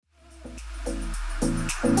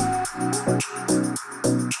Well,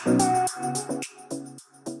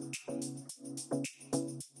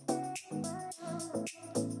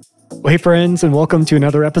 hey friends, and welcome to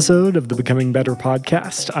another episode of the Becoming Better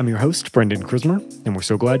podcast. I'm your host, Brendan Krismer, and we're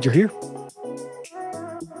so glad you're here.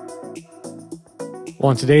 Well,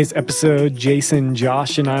 on today's episode, Jason,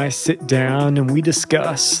 Josh, and I sit down and we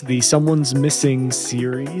discuss the Someone's Missing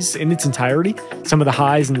series in its entirety, some of the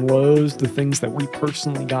highs and lows, the things that we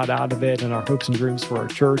personally got out of it, and our hopes and dreams for our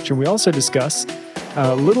church. And we also discuss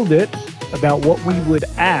a little bit about what we would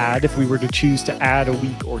add if we were to choose to add a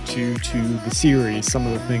week or two to the series, some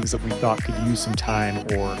of the things that we thought could use some time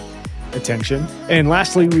or attention. And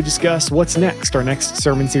lastly, we discuss what's next, our next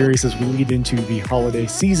sermon series as we lead into the holiday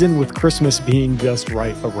season, with Christmas being just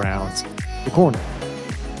right around the corner.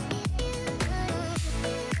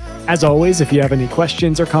 As always, if you have any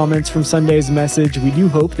questions or comments from Sunday's message, we do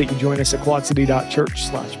hope that you join us at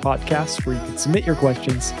Quadcity.church/podcast, where you can submit your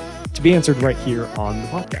questions to be answered right here on the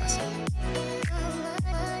podcast.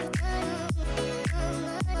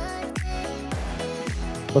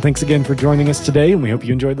 Well, thanks again for joining us today, and we hope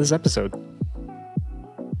you enjoyed this episode.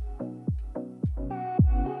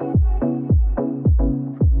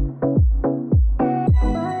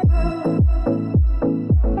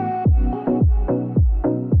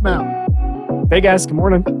 Hey guys, good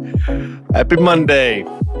morning. Happy Monday.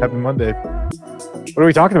 Happy Monday. What are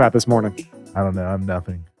we talking about this morning? I don't know. I'm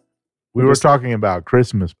nothing. We were talking about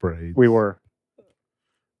Christmas parades. We were.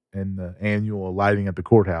 And the annual lighting at the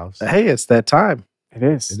courthouse. Hey, it's that time. It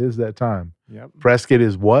is. It is that time. Yep. Prescott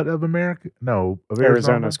is what of America? No, of Arizona?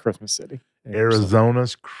 Arizona's Christmas city.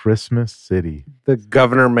 Arizona's Christmas city. The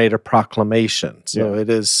governor made a proclamation, so Yeah. it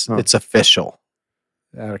is. Huh. It's official.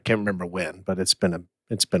 I can't remember when, but it's been a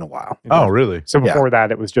while. Oh, really? So before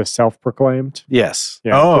that, it was just self-proclaimed? Yes.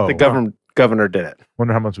 Yeah. Oh, But the governor did it.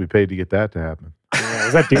 wonder how much we paid to get that to happen. Yeah.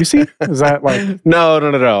 Is that Ducey? Is that like...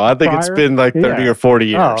 No. I think it's Prior? been like 30 or 40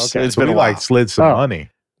 years. Oh, okay. It's So been we a while. like slid some money.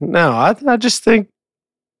 No, I just think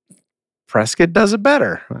Prescott does it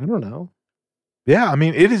better. I don't know. Yeah, I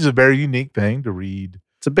mean, it is a very unique thing to read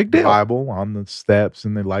It's a big the deal. Bible on the steps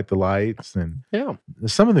and they light the lights. And Yeah.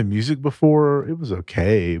 some of the music before, it was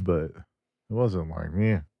okay, but it wasn't like,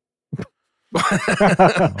 yeah.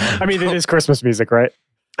 I mean, it is Christmas music, right?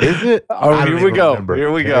 Is it? Oh, I don't here we even go. remember.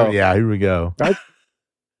 Here we go. Yeah, here we go.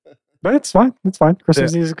 But it's fine. It's fine.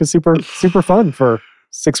 Christmas music is super fun for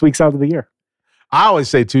 6 weeks out of the year. I always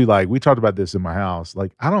say too, like we talked about this in my house.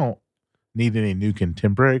 Like I don't need any new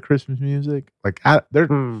contemporary Christmas music. Like you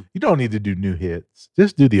don't need to do new hits.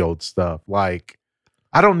 Just do the old stuff. Like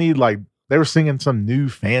I don't need they were singing some new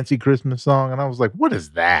fancy Christmas song, and I was like, what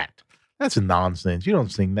is that? That's nonsense. You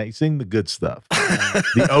don't sing that. You sing the good stuff.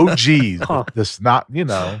 The OGs. Huh. The snot. You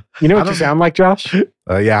know. You know I what you don't- sound like, Josh?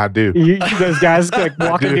 Yeah, I do. Those guys like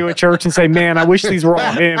walk into a church and say, "Man, I wish these were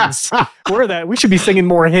all hymns. We should be singing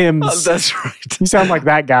more hymns." That's right. You sound like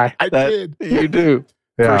that guy. I did. You do.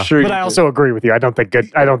 Yeah. For sure. But I also agree with you. I don't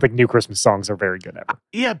think new Christmas songs are very good ever.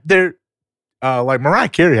 Yeah, they're like Mariah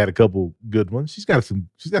Carey had a couple good ones. She's got some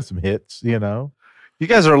hits, you know. You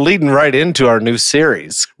guys are leading right into our new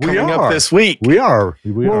series coming up this week. We are.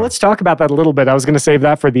 Well, let's talk about that a little bit. I was going to save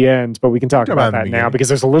that for the end, but we can talk about that now because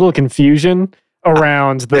there's a little confusion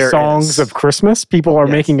around the songs of Christmas. People are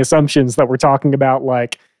making assumptions that we're talking about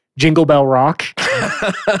like Jingle Bell Rock.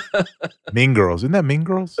 Mean Girls. Isn't that Mean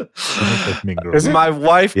Girls? I think that's Mean Girls. Is it? My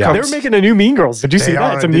wife Yeah. comes. They're making a new Mean Girls. Did you see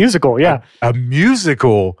that? It's a musical. Yeah. A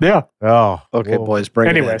musical. Yeah. Oh. Okay, well, boys, bring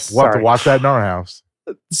Anyways. it We'll have to Sorry. watch that in our house.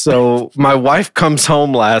 in. So my wife comes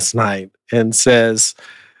home last night and says,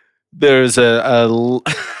 "There's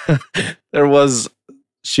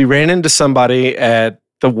she ran into somebody at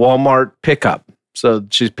the Walmart pickup. So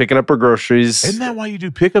she's picking up her groceries. Isn't that why you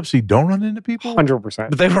do pickups so you don't run into people? 100%.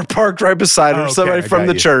 But they were parked right beside her, Oh, okay, somebody I from got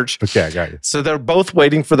the you. church. Okay, I got you. So they're both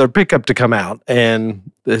waiting for their pickup to come out.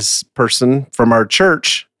 And this person from our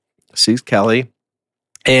church sees Kelly,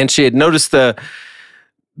 and she had noticed the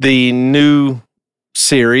new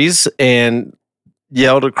series and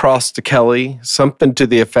yelled across to Kelly something to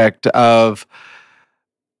the effect of,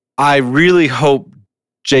 "I really hope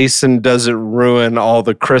Jason doesn't ruin all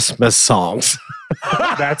the Christmas songs."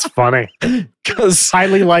 That's funny. Because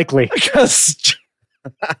Highly likely.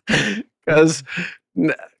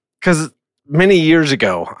 many years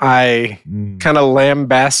ago, I kind of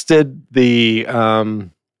lambasted the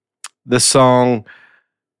song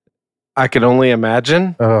 "I Could Only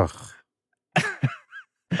Imagine," Ugh.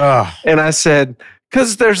 Ugh. and I said,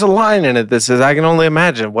 Because there's a line in it that says, I can only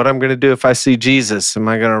imagine what I'm going to do if I see Jesus. Am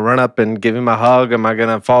I going to run up and give him a hug? Am I going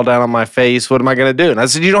to fall down on my face? What am I going to do? And I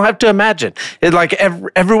said, you don't have to imagine. It like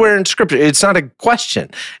everywhere in Scripture, it's not a question.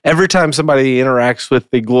 Every time somebody interacts with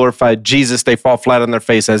the glorified Jesus, they fall flat on their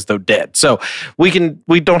face as though dead. So we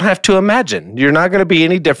don't have to imagine. You're not going to be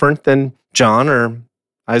any different than John or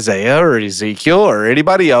Isaiah or Ezekiel or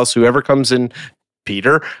anybody else, whoever comes in,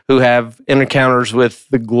 Peter, who have encounters with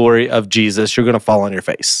the glory of Jesus. You're going to fall on your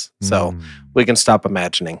face. So we can stop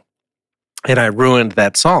imagining. And I ruined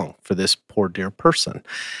that song for this poor dear person.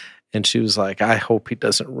 And she was like, I hope he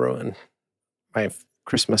doesn't ruin my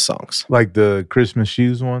Christmas songs. Like the Christmas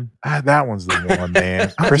shoes one? That one's the one,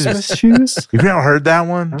 man. Christmas shoes? You've never heard that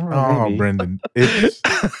one? Oh, maybe. Brendan.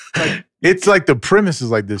 It's like the premise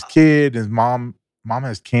is like this kid, his mom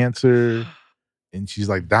has cancer. And she's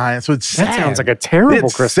like dying. So it's sad. That sounds like a terrible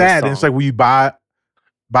Christmas sad. song. And it's like, will you buy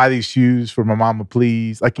these shoes for my mama,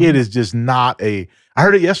 please? Like, it is just not I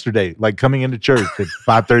heard it yesterday, like coming into church at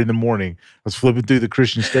 5:30 in the morning. I was flipping through the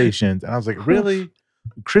Christian stations and I was like, really?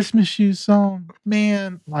 Christmas shoes song?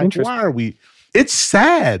 Man, like, why are we? It's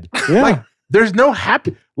sad. Yeah. Like, there's no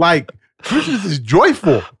happy, like, Christmas is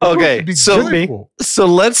joyful. Okay, joyful. So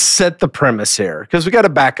let's set the premise here, because we got to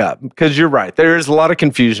back up, because you're right. There is a lot of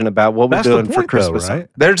confusion about what we're doing for Christmas. Though, right?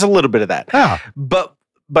 There's a little bit of that. Yeah. But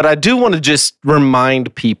I do want to just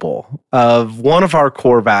remind people of one of our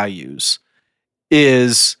core values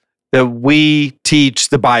is that we teach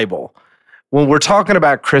the Bible. When we're talking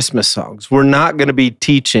about Christmas songs, we're not going to be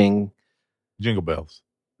teaching Jingle Bells.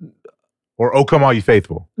 Or "Oh Come All You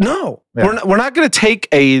Faithful." No, Yeah. we're not going to take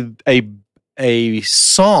a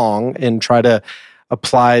song and try to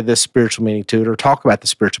apply the spiritual meaning to it or talk about the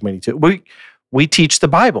spiritual meaning to it. We teach the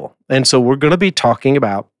Bible, and so we're going to be talking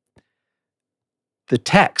about the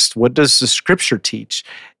text. What does the Scripture teach?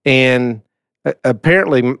 And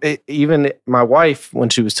apparently, even my wife, when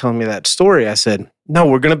she was telling me that story, I said, "No,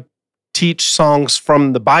 we're going to teach songs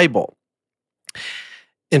from the Bible."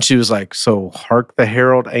 And she was like, so hark the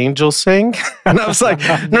herald angels sing? And I was like,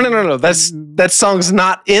 no. That song's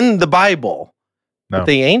not in the Bible. No. But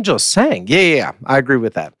the angels sang. Yeah. I agree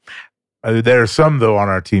with that. There are some, though, on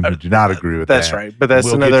our team who do not agree with That's that. right. But that's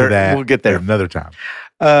we'll we'll get there. Another time.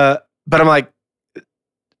 But I'm like,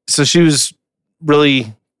 so she was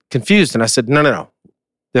really confused. And I said, no.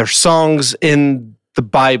 There are songs in the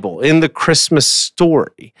Bible, in the Christmas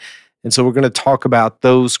story. And so we're going to talk about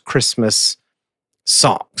those Christmas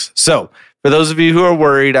songs. So for those of you who are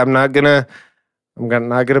worried, I'm not gonna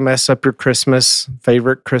mess up your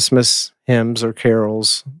favorite Christmas hymns or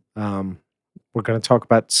carols. We're gonna talk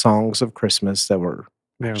about songs of Christmas that were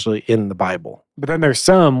actually in the Bible. But then there's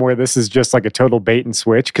some where this is just like a total bait and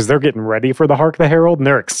switch because they're getting ready for the Hark the Herald and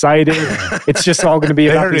they're excited. It's just all going to be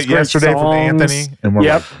They about heard these it great yesterday songs. from Anthony, and we're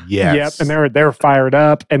like, yes. Yep, and they're fired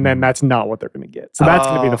up, and then that's not what they're going to get. So that's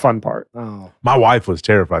going to be the fun part. Oh, My wife was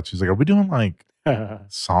terrified. She was like, are we doing like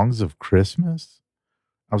songs of Christmas?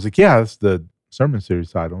 I was like, yeah, that's the sermon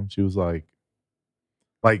series title. And she was like,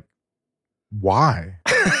 why?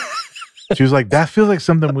 She was like, that feels like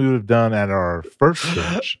something we would have done at our first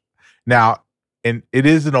church. Now, and it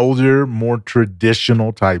is an older, more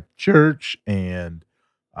traditional type church, and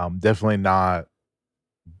definitely not,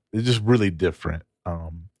 it's just really different.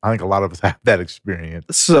 I think a lot of us have that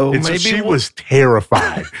experience. so And maybe so she was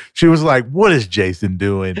terrified. She was like, what is Jason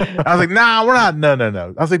doing? I was like, nah, we're not.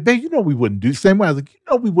 No. I was like, babe, we wouldn't do the same way. I was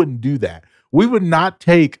like, we wouldn't do that. We would not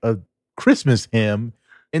take a Christmas hymn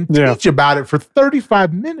and teach about it for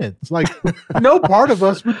 35 minutes. Like, no part of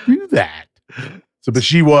us would do that. So, but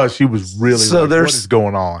she was really like, what is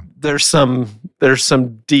going on? There's some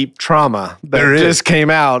deep trauma that just came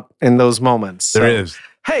out in those moments. There is.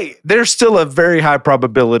 Hey, there's still a very high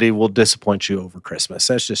probability we'll disappoint you over Christmas.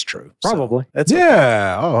 That's just true. Probably. So that's Okay.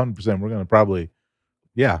 100%. We're going to probably,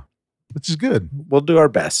 which is good. We'll do our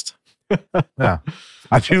best. Yeah.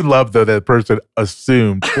 I do love, though, that person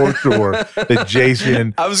assumed for sure that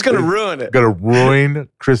Jason I was going to ruin it. going to ruin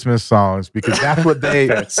Christmas songs because that's what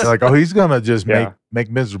they're like, oh, he's going to just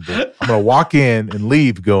make miserable. I'm going to walk in and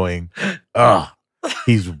leave going, oh,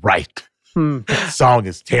 he's right. That song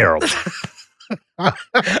is terrible.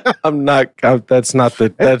 I'm not. That's not.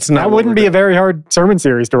 That wouldn't be a very hard sermon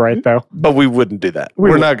series to write, though. But we wouldn't do that.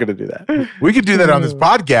 We're not going to do that. We could do that on this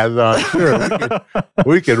podcast. I'm sure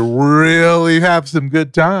we could really have some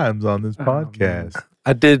good times on this podcast.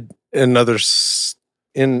 I did another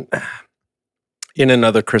in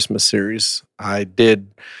another Christmas series. I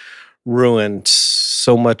did ruin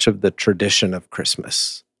so much of the tradition of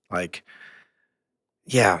Christmas. Like,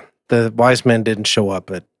 the wise men didn't show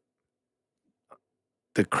up at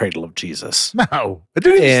the cradle of Jesus. No, it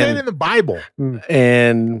didn't even say it in the Bible.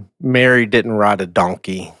 And Mary didn't ride a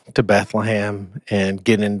donkey to Bethlehem and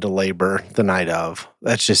get into labor the night of.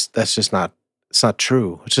 That's just not, it's not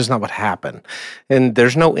true. It's just not what happened. And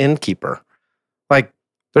there's no innkeeper. Like,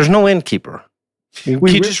 there's no innkeeper. You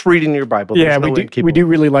keep just reading your Bible. Yeah, we do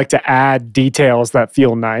really like to add details that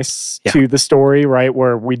feel nice to the story, right?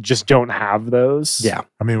 Where we just don't have those. Yeah.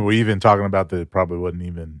 I mean, we're even talking about that it probably wasn't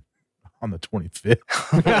even on the 25th.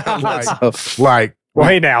 Well,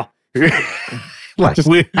 hey now.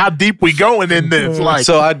 How deep we going in this? Like,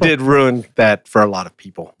 so I did ruin that for a lot of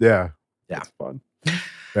people. Yeah. That's fun. Yeah.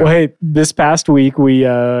 Well, hey, this past week we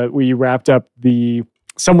wrapped up the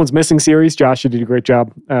Someone's Missing series. Josh, you did a great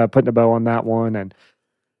job putting a bow on that one. And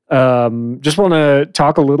just want to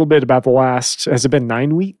talk a little bit about the last, has it been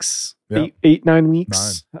 9 weeks? Yeah. 9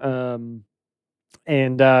 weeks? 9.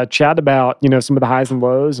 And chat about, some of the highs and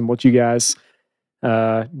lows and what you guys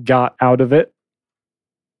got out of it.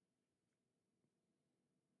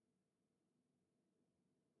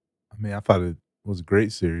 I mean, I thought it was a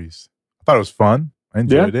great series. I thought it was fun. I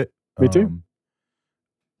enjoyed it. Me too.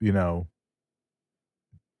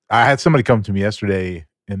 I had somebody come to me yesterday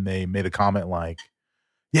and they made a comment like,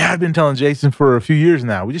 yeah, I've been telling Jason for a few years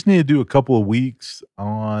now, we just need to do a couple of weeks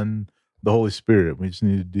on the Holy Spirit. We just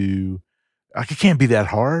need to do, it can't be that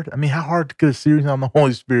hard. I mean, how hard could a series on the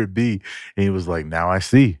Holy Spirit be? And he was like, now I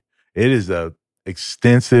see. It is a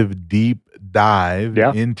extensive, deep dive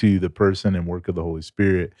into the person and work of the Holy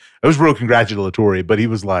Spirit. It was real congratulatory, but he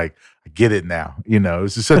was like, I get it now. It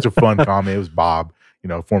was just such a fun comment. It was Bob,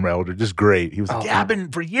 former elder, just great. He was like, I've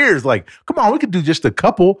been for years, like, come on, we could do just a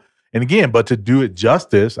couple. And again, but to do it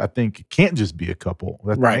justice, I think it can't just be a couple.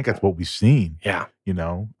 I think that's what we've seen. Yeah. And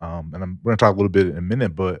we're going to talk a little bit in a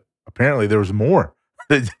minute, but apparently there was more.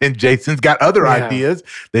 And Jason's got other ideas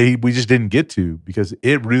that we just didn't get to, because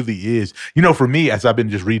it really is, for me, as I've been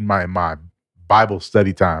just reading my Bible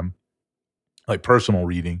study time, like personal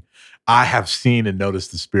reading, I have seen and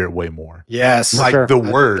noticed the Spirit way more. Yes. Like the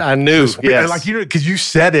word. I knew. Yes. Like, because you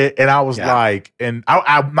said it and I was like, and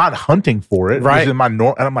I'm not hunting for it. Right. It was in my and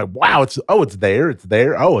I'm like, wow, it's there. It's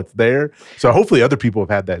there. Oh, it's there. So hopefully other people have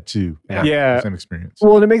had that too. Yeah. Same experience.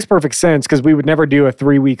 Well, and it makes perfect sense, because we would never do a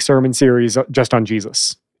 3-week sermon series just on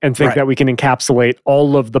Jesus and think that we can encapsulate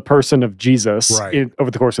all of the person of Jesus over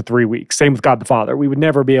the course of 3 weeks. Same with God the Father. We would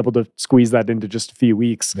never be able to squeeze that into just a few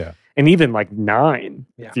weeks. Yeah. And even like 9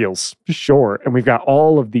 feels short. And we've got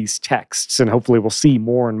all of these texts, and hopefully we'll see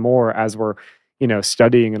more and more as we're,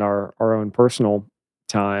 studying in our own personal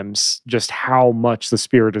times, just how much the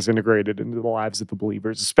Spirit is integrated into the lives of the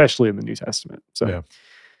believers, especially in the New Testament. So,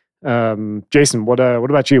 Jason, what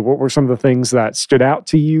about you? What were some of the things that stood out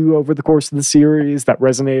to you over the course of the series, that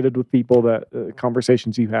resonated with people, that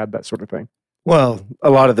conversations you had, that sort of thing? Well, a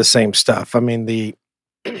lot of the same stuff. I mean, the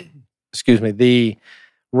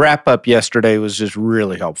wrap up yesterday was just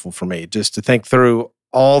really helpful for me, just to think through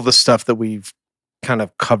all the stuff that we've kind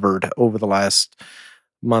of covered over the last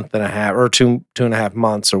month and a half, or two and a half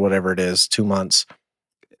months, or whatever it is, 2 months.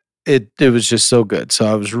 It was just so good. So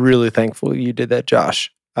I was really thankful you did that,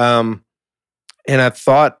 Josh. And I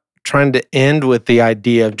thought, trying to end with the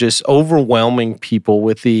idea of just overwhelming people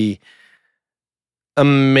with the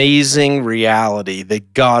amazing reality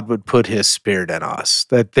that God would put His Spirit in us,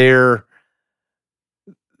 that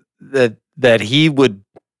that He would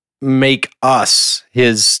make us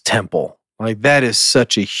His temple. Like, that is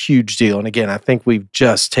such a huge deal. And again, I think we've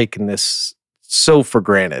just taken this so for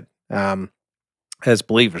granted as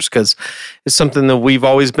believers, because it's something that we've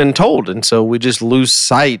always been told. And so we just lose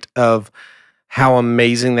sight of how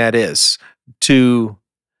amazing that is. To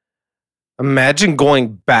imagine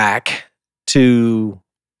going back to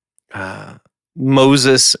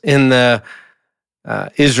Moses in the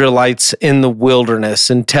Israelites in the wilderness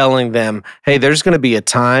and telling them, hey, there's going to be a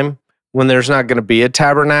time when there's not going to be a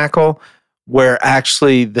tabernacle, where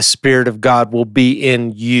actually the Spirit of God will be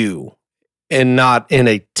in you and not in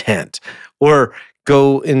a tent. Or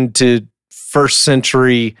go into first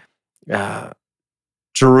century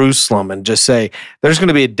Jerusalem and just say, there's going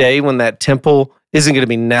to be a day when that temple isn't going to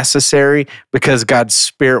be necessary, because God's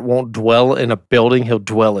Spirit won't dwell in a building. He'll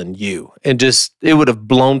dwell in you. And just, it would have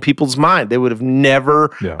blown people's mind. They would have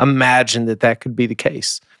never imagined that could be the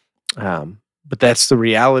case. But that's the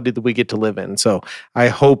reality that we get to live in. So I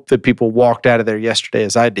hope that people walked out of there yesterday,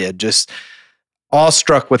 as I did, just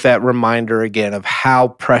awestruck with that reminder again of how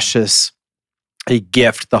precious a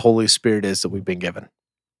gift the Holy Spirit is that we've been given.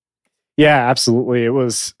 Yeah, absolutely.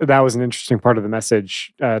 That was an interesting part of the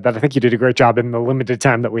message that I think you did a great job in the limited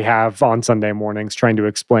time that we have on Sunday mornings, trying to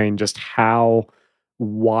explain just how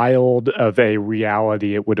wild of a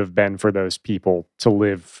reality it would have been for those people to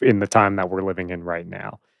live in the time that we're living in right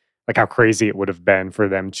now. Like how crazy it would have been for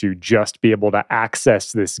them to just be able to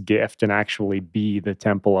access this gift and actually be the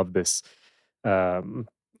temple of this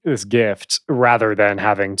this gift, rather than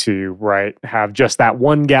having to have just that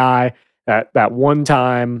one guy at that one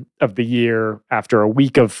time of the year after a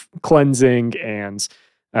week of cleansing. And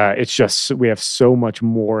it's just, we have so much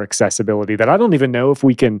more accessibility that I don't even know if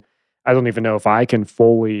I can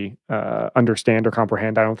fully understand or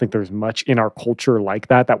comprehend. I don't think there's much in our culture like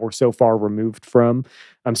that we're so far removed from.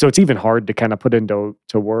 So it's even hard to kind of put into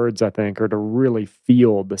words, I think, or to really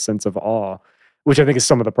feel the sense of awe, which I think is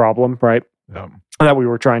some of the problem, right? That we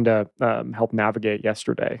were trying to help navigate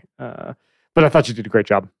yesterday. But I thought you did a great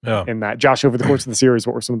job in that. Josh, over the course of the series,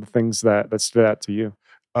 what were some of the things that stood out to you?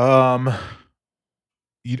 I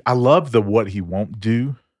love the what he won't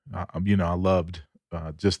do. I loved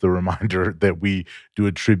just the reminder that we do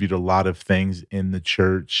attribute a lot of things in the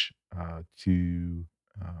church to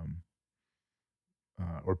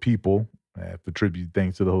or people attribute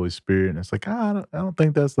things to the Holy Spirit, and it's like I don't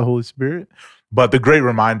think that's the Holy Spirit. But the great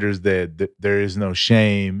reminder is that there is no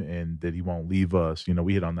shame and that He won't leave us.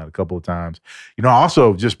 We hit on that a couple of times.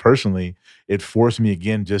 Also just personally, it forced me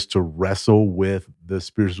again just to wrestle with the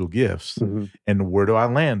spiritual gifts and where do I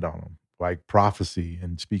land on them, like prophecy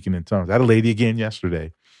and speaking in tongues. I had a lady again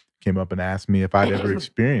yesterday came up and asked me if I'd ever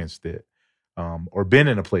experienced it or been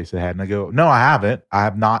in a place that had, and I go, no, I haven't. I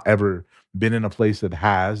have not ever been in a place that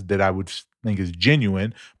has, that I would think is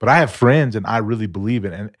genuine, but I have friends and I really believe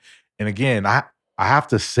it. And again, I have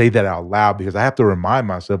to say that out loud because I have to remind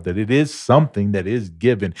myself that it is something that is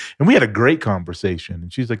given. And we had a great conversation.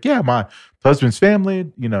 And she's like, yeah, my husband's family,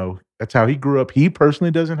 that's how he grew up. He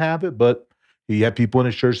personally doesn't have it, but he had people in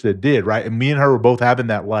his church that did, right? And me and her were both having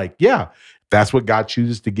that that's what God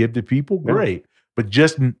chooses to give to people, great. But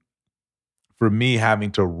just for me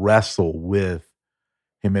having to wrestle with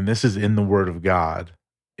Him, and this is in the Word of God,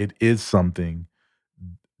 it is something.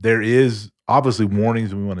 There is obviously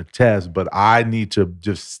warnings we want to test, but I need to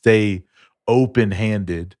just stay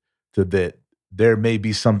open-handed to that there may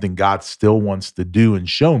be something God still wants to do and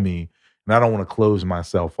show me, and I don't want to close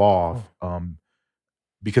myself off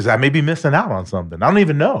because I may be missing out on something. I don't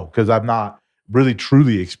even know because I've not really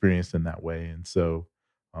truly experienced in that way. And so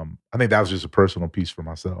I think that was just a personal piece for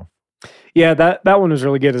myself. Yeah, that one was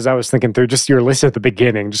really good as I was thinking through just your list at the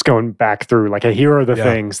beginning, just going back through, like, here are the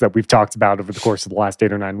things that we've talked about over the course of the last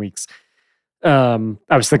 8 or 9 weeks. I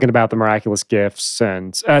was thinking about the miraculous gifts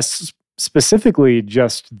and specifically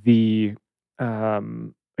just the,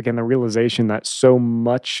 again, the realization that so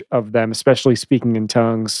much of them, especially speaking in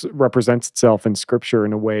tongues, represents itself in Scripture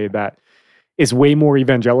in a way that is way more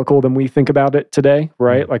evangelical than we think about it today,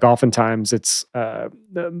 right? Like oftentimes it's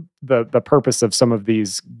the purpose of some of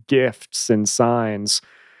these gifts and signs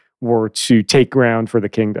were to take ground for the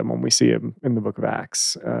kingdom when we see them in the book of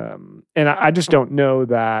Acts. And I just don't know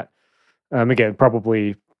that, again,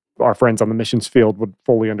 probably our friends on the missions field would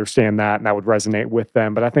fully understand that and that would resonate with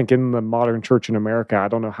them. But I think in the modern church in America, I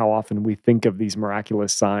don't know how often we think of these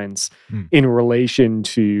miraculous signs in relation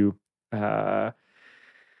to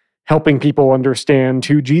helping people understand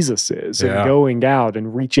who Jesus is and going out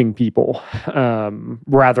and reaching people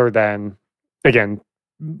rather than, again,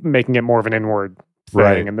 making it more of an inward thing.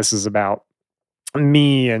 Right. And this is about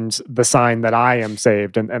me and the sign that I am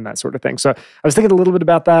saved and that sort of thing. So I was thinking a little bit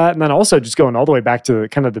about that. And then also just going all the way back to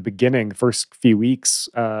kind of the beginning, the first few weeks.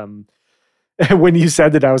 When you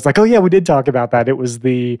said that, I was like, oh yeah, we did talk about that. It was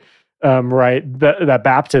the, that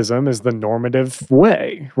baptism is the normative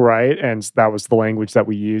way, right? And that was the language that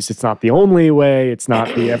we used. It's not the only way. It's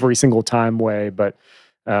not the every single time way, but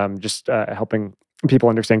just helping people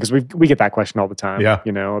understand, because we get that question all the time,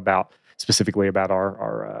 about specifically about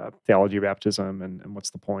our theology of baptism and what's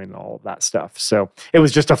the point and all of that stuff. So it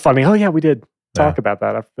was just a funny, oh yeah, we did talk about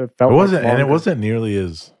that. I felt it wasn't nearly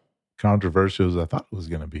as controversial as I thought it was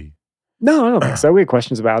going to be. No, I don't think so. We had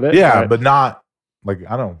questions about it. Yeah, but not like,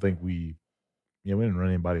 I don't think we didn't run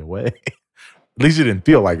anybody away. At least it didn't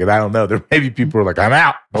feel like it. I don't know. There maybe people are like, I'm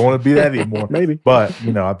out. I don't want to be that anymore. Maybe. But,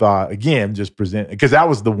 I thought, again, just present, because that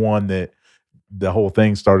was the one that the whole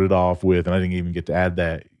thing started off with, and I didn't even get to add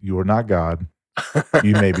that. You are not God.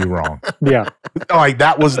 You may be wrong. Yeah. Like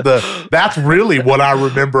that's really what I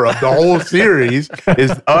remember of the whole series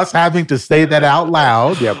is us having to say that out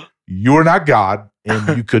loud. Yep. You're not God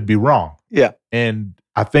and you could be wrong. Yeah. And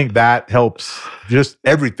I think that helps just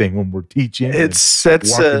everything when we're teaching. It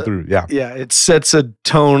sets it sets a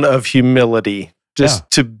tone of humility just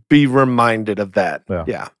to be reminded of that.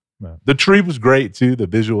 Yeah. The tree was great too. The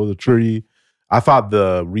visual of the tree. I thought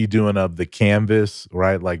the redoing of the canvas,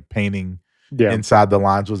 right, like painting inside the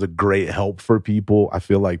lines was a great help for people. I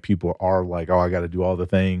feel like people are like, oh, I got to do all the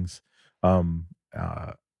things. And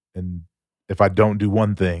if I don't do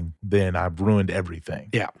one thing, then I've ruined everything.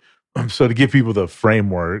 Yeah. So to give people the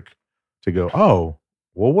framework to go, oh,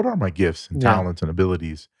 well, what are my gifts and talents and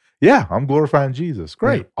abilities? Yeah, I'm glorifying Jesus.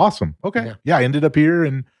 Great. Awesome. Okay. Yeah, I ended up here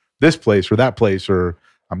in this place or that place, or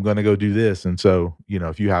I'm going to go do this. And so,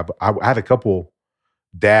 if you have, I had a couple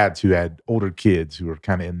dads who had older kids who were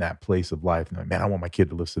kind of in that place of life. And like, man, I want my kid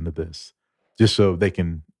to listen to this just so they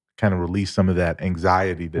can kind of release some of that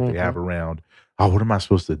anxiety that they have around, oh, what am I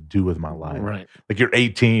supposed to do with my life? Right. Like you're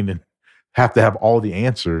 18 and have to have all the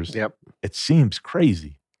answers. Yep. It seems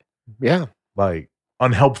crazy. Yeah. Like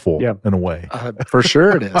unhelpful in a way. For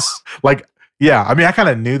sure it is. Like, I mean, I kind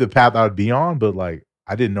of knew the path I would be on, but like,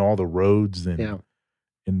 I didn't know all the roads and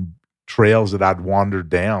trails that I'd wandered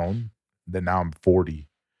down. Then now I'm 40,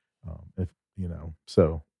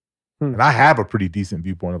 so, and I have a pretty decent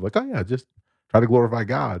viewpoint of like, oh yeah, just try to glorify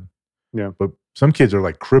God. Yeah. But some kids are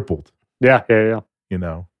like crippled. Yeah. Yeah,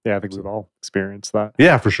 I think we've all experienced that.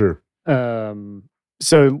 Yeah, for sure.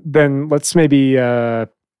 So then let's maybe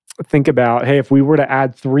think about, hey, if we were to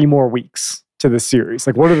add 3 more weeks to this series,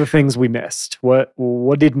 like what are the things we missed? What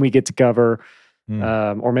didn't we get to cover?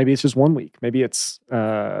 Or maybe it's just 1 week. Maybe it's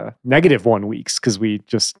negative 1 weeks because we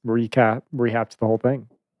just rehabbed the whole thing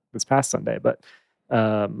this past Sunday. But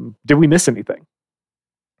did we miss anything?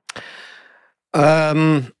 I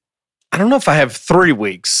don't know if I have 3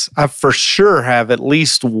 weeks. I for sure have at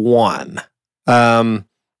least 1.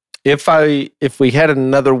 If we had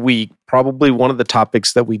another week, probably one of the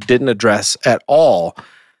topics that we didn't address at all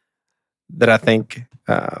that I think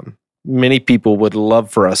many people would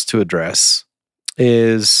love for us to address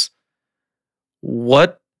is,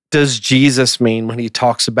 what does Jesus mean when he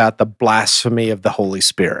talks about the blasphemy of the Holy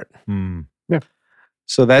Spirit? Yeah.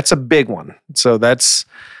 So that's a big one. So that's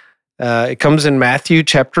it comes in Matthew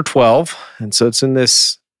chapter 12, and so it's in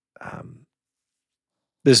this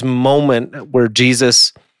this moment where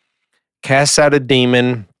Jesus casts out a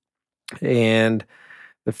demon, and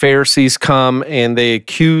the Pharisees come and they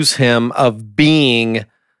accuse him of being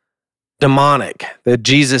demonic, that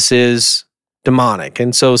Jesus is demonic.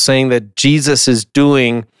 And so saying that Jesus is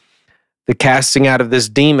doing the casting out of this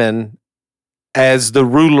demon as the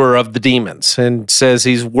ruler of the demons, and says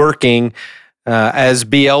he's working as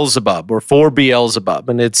Beelzebub or for Beelzebub.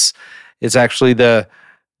 And it's actually the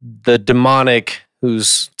demonic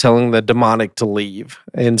who's telling the demonic to leave.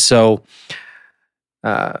 And so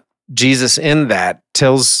Jesus in that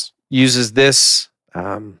uses this,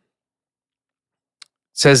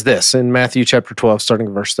 says this in Matthew chapter 12, starting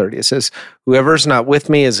in verse 30. It says, "Whoever is not with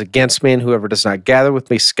me is against me, and whoever does not gather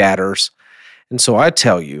with me scatters. And so I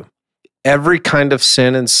tell you, every kind of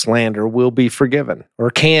sin and slander will be forgiven,"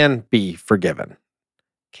 or can be forgiven.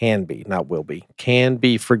 Can be, not will be. Can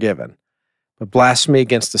be forgiven. But blasphemy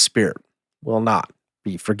against the Spirit will not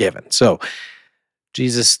be forgiven. So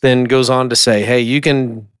Jesus then goes on to say, hey, you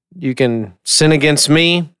can sin against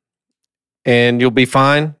me and you'll be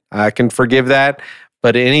fine. I can forgive that.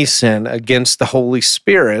 But any sin against the Holy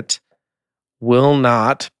Spirit will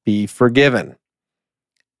not be forgiven.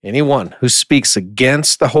 Anyone who speaks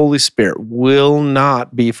against the Holy Spirit will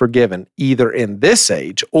not be forgiven, either in this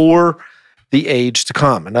age or the age to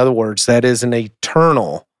come. In other words, that is an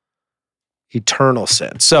eternal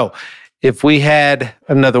sin. So if we had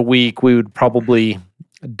another week, we would probably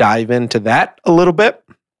dive into that a little bit.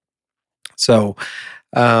 So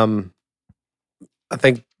I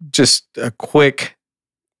think just a quick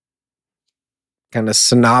kind of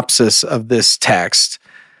synopsis of this text.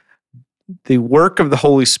 The work of the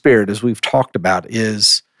Holy Spirit, as we've talked about,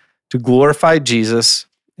 is to glorify Jesus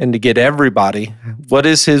and to get everybody. What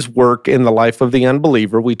is his work in the life of the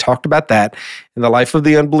unbeliever? We talked about that. In the life of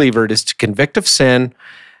the unbeliever, it is to convict of sin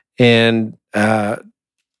and to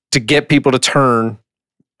get people to turn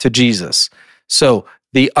to Jesus. So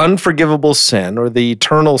the unforgivable sin, or the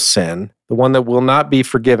eternal sin, the one that will not be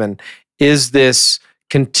forgiven, is this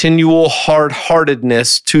continual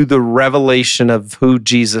hard-heartedness to the revelation of who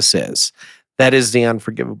Jesus is. That is the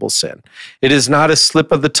unforgivable sin. It is not a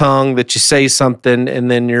slip of the tongue that you say something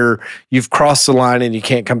and then you've crossed the line and you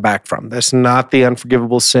can't come back from. That's not the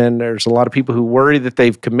unforgivable sin. There's a lot of people who worry that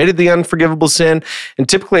they've committed the unforgivable sin. And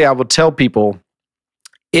typically I will tell people,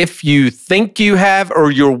 if you think you have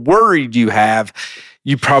or you're worried you have,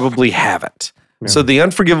 you probably haven't. Yeah. So the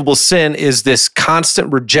unforgivable sin is this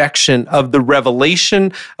constant rejection of the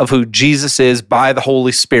revelation of who Jesus is by the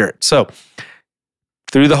Holy Spirit. So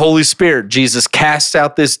Through the Holy Spirit, Jesus cast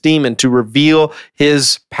out this demon to reveal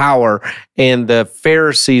his power, and the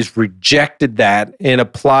Pharisees rejected that and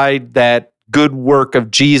applied that good work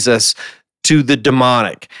of Jesus to the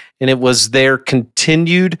demonic. And it was their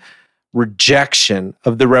continued rejection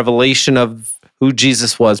of the revelation of who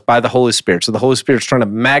Jesus was by the Holy Spirit. So the Holy Spirit's trying to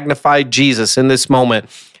magnify Jesus in this moment,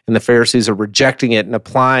 and the Pharisees are rejecting it and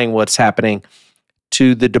applying what's happening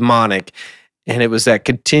to the demonic. And it was that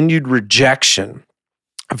continued rejection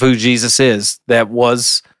of who Jesus is that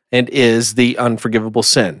was and is the unforgivable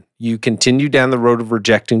sin. You continue down the road of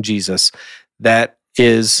rejecting Jesus. That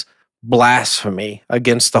is blasphemy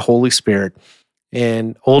against the Holy Spirit.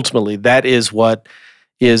 And ultimately, that is what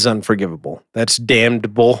is unforgivable. That's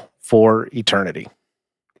damnable for eternity.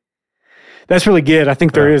 That's really good. I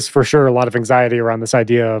think there is for sure a lot of anxiety around this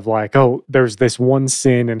idea of like, oh, there's this one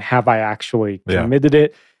sin and have I actually committed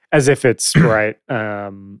it? As if it's right,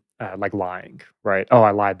 like lying, right? Oh,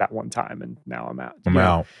 I lied that one time and now I'm out. I'm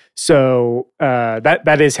out. So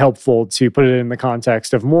that is helpful to put it in the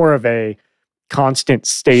context of more of a constant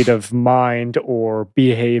state of mind or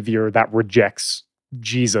behavior that rejects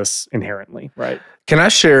Jesus inherently, right? Can I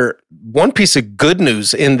share one piece of good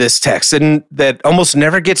news in this text and that almost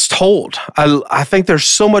never gets told? I think there's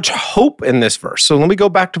so much hope in this verse. So let me go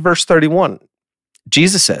back to verse 31.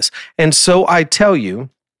 Jesus says, "And so I tell you,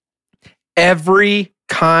 every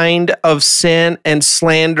kind of sin and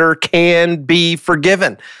slander can be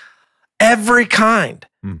forgiven." Every kind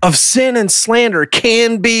of sin and slander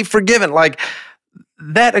can be forgiven. Like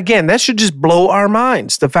that, again, that should just blow our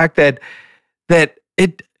minds. The fact that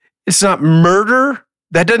it's not murder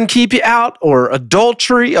that doesn't keep you out, or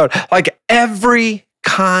adultery, or like every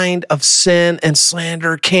kind of sin and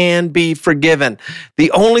slander can be forgiven.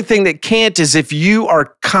 The only thing that can't is if you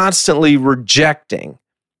are constantly rejecting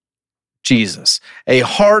Jesus, a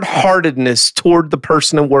hard-heartedness toward the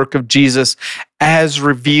person and work of Jesus as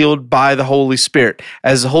revealed by the Holy Spirit.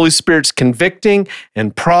 As the Holy Spirit's convicting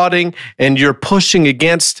and prodding and you're pushing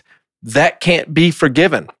against, that can't be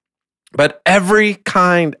forgiven. But every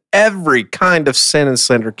kind of sin and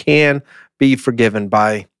slander can be forgiven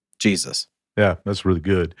by Jesus. Yeah, that's really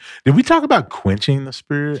good. Did we talk about quenching the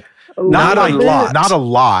Spirit? Not a lot. Not a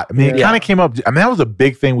lot. I mean, it kind of came up. I mean, that was a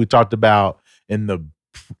big thing we talked about in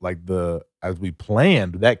as we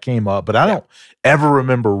planned, that came up, but I don't ever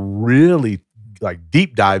remember really like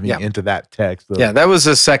deep diving into that text. That was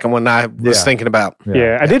the second one I was thinking about.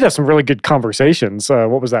 I did have some really good conversations.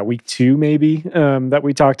 What was that, week 2 maybe, that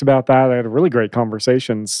we talked about that? I had really great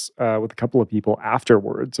conversations with a couple of people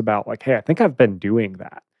afterwards about like, hey, I think I've been doing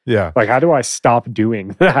that. Yeah. Like, how do I stop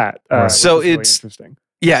doing that? So it's really interesting.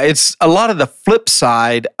 Yeah, it's a lot of the flip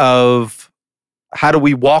side of how do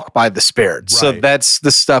we walk by the Spirit? Right. So that's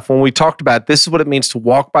the stuff when we talked about this is what it means to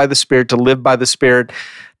walk by the Spirit, to live by the Spirit,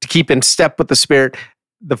 to keep in step with the Spirit.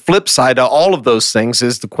 The flip side of all of those things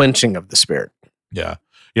is the quenching of the Spirit. Yeah.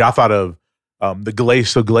 Yeah, I thought of the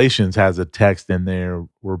Galatians has a text in there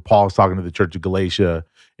where Paul's talking to the church of Galatia,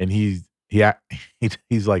 and he's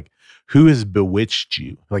like, who has bewitched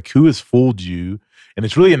you? Like, who has fooled you? And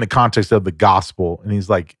it's really in the context of the gospel. And he's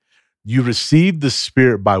like, you received the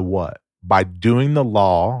Spirit by what? By doing the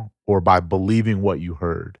law or by believing what you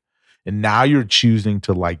heard. And now you're choosing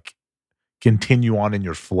to like continue on in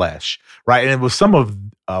your flesh, right? And it was some of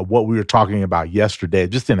what we were talking about yesterday. I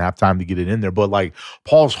just didn't have time to get it in there. But like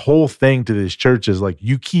Paul's whole thing to this church is like,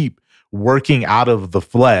 you keep working out of the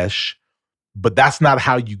flesh, but that's not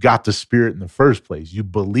how you got the Spirit in the first place. You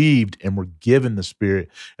believed and were given the Spirit.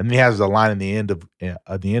 And then he has a line at the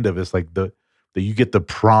end of it's like that you get the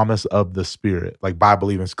promise of the Spirit, like by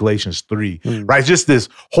believing. It's Galatians 3, right? It's just this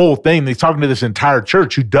whole thing. He's talking to this entire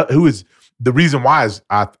church who is the reason why is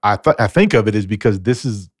I think of it is because this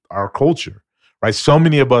is our culture, right? So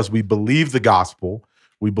many of us, we believe the gospel.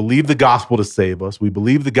 We believe the gospel to save us. We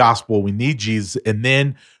believe the gospel. We need Jesus. And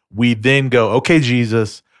then we go, okay,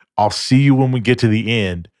 Jesus, I'll see you when we get to the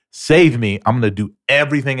end. Save me. I'm going to do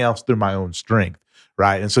everything else through my own strength.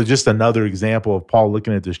 Right. And so just another example of Paul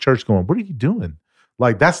looking at this church going, what are you doing?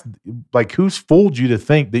 Like, that's like, who's fooled you to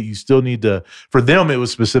think that you still need to, for them, it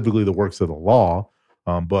was specifically the works of the law.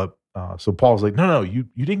 So Paul's like, no, you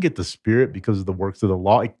didn't get the Spirit because of the works of the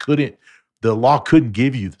law. The law couldn't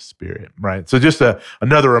give you the Spirit. Right. So just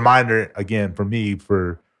another reminder again for me,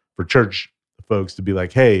 for church folks to be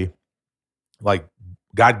like, hey, like,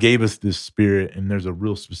 God gave us this Spirit, and there's a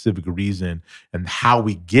real specific reason, and how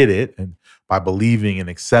we get it, and by believing and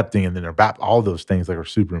accepting, and then all those things like are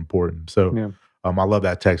super important. So I love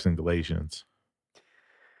that text in Galatians.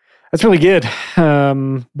 That's really good.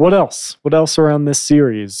 What else? What else around this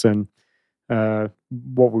series? And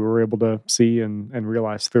what we were able to see and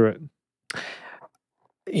realize through it.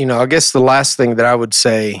 I guess the last thing that I would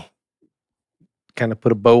say, kind of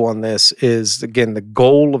put a bow on this, is, again, the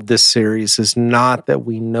goal of this series is not that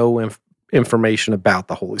we know information about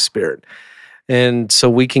the Holy Spirit. And so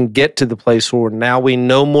we can get to the place where now we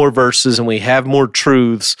know more verses and we have more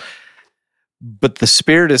truths, but the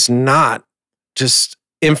Spirit is not just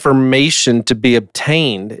information to be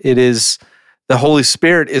obtained. It is, the Holy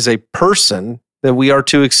Spirit is a person that we are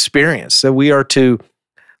to experience, that we are to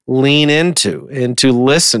lean into and to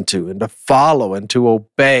listen to and to follow and to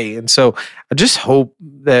obey. And so I just hope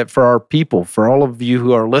that for our people, for all of you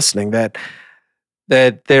who are listening, that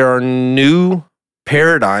there are new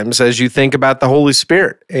paradigms as you think about the Holy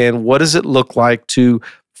Spirit and what does it look like to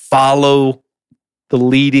follow the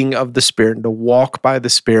leading of the Spirit and to walk by the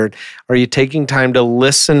Spirit. Are you taking time to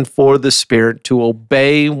listen for the Spirit, to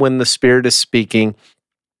obey when the Spirit is speaking?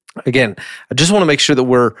 Again, I just want to make sure that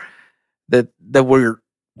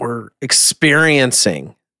we're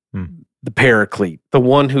experiencing the Paraclete, the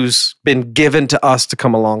one who's been given to us to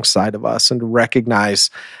come alongside of us and to recognize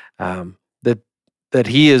that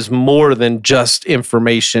he is more than just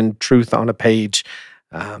information, truth on a page.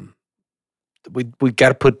 We got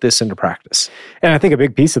to put this into practice. And I think a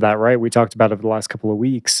big piece of that, right, we talked about over the last couple of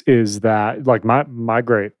weeks, is that, like, my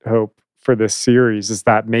great hope for this series is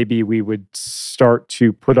that maybe we would start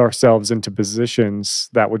to put ourselves into positions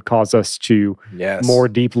that would cause us to more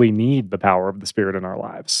deeply need the power of the Spirit in our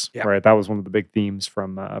lives. Yeah. Right? That was one of the big themes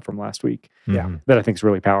from last week. Yeah, that I think is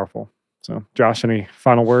really powerful. So, Josh, any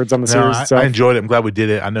final words on the series itself? I enjoyed it. I'm glad we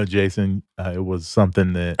did it. I know, Jason, it was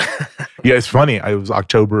something that, it's funny. It was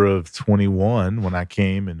October of 21 when I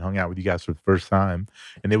came and hung out with you guys for the first time.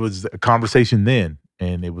 And it was a conversation then.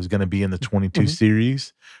 And it was going to be in the 22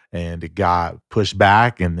 series. And it got pushed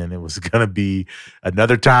back. And then it was going to be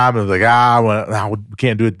another time. It was like, we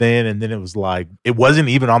can't do it then. And then it was like, it wasn't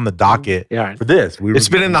even on the docket for this. It's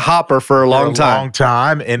been in the hopper for a long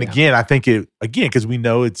time. And again, I think because we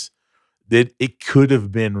know it could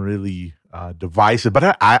have been really divisive,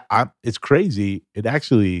 but I it's crazy. It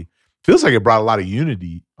actually feels like it brought a lot of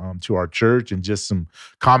unity to our church and just some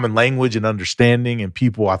common language and understanding. And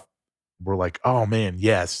people were like, "Oh man,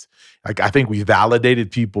 yes!" Like I think we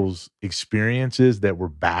validated people's experiences that were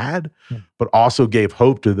bad, but also gave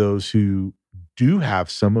hope to those who do have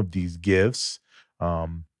some of these gifts,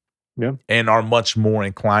 and are much more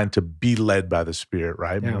inclined to be led by the Spirit,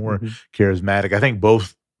 right? More charismatic. I think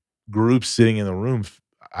both groups sitting in the room,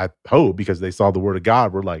 I hope, because they saw the Word of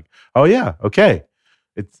God, were like, oh yeah, okay.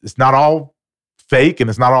 It's not all fake and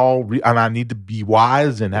it's not all and I need to be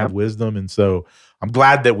wise and have wisdom. And so I'm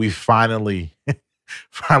glad that we finally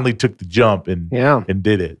took the jump and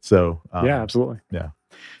did it. So absolutely. Yeah.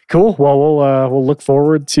 Cool. Well, we'll look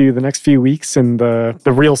forward to the next few weeks and the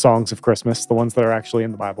real songs of Christmas, the ones that are actually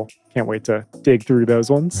in the Bible. Can't wait to dig through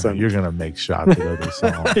those ones. You're gonna make shots at other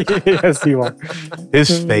songs. Yes, you are.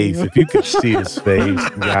 His face, if you could see his face,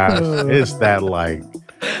 guys, it's that like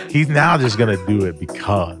he's now just gonna do it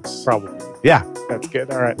because probably. Yeah, that's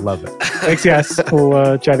good. All right, love it. Thanks, guys.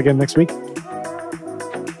 We'll chat again next week.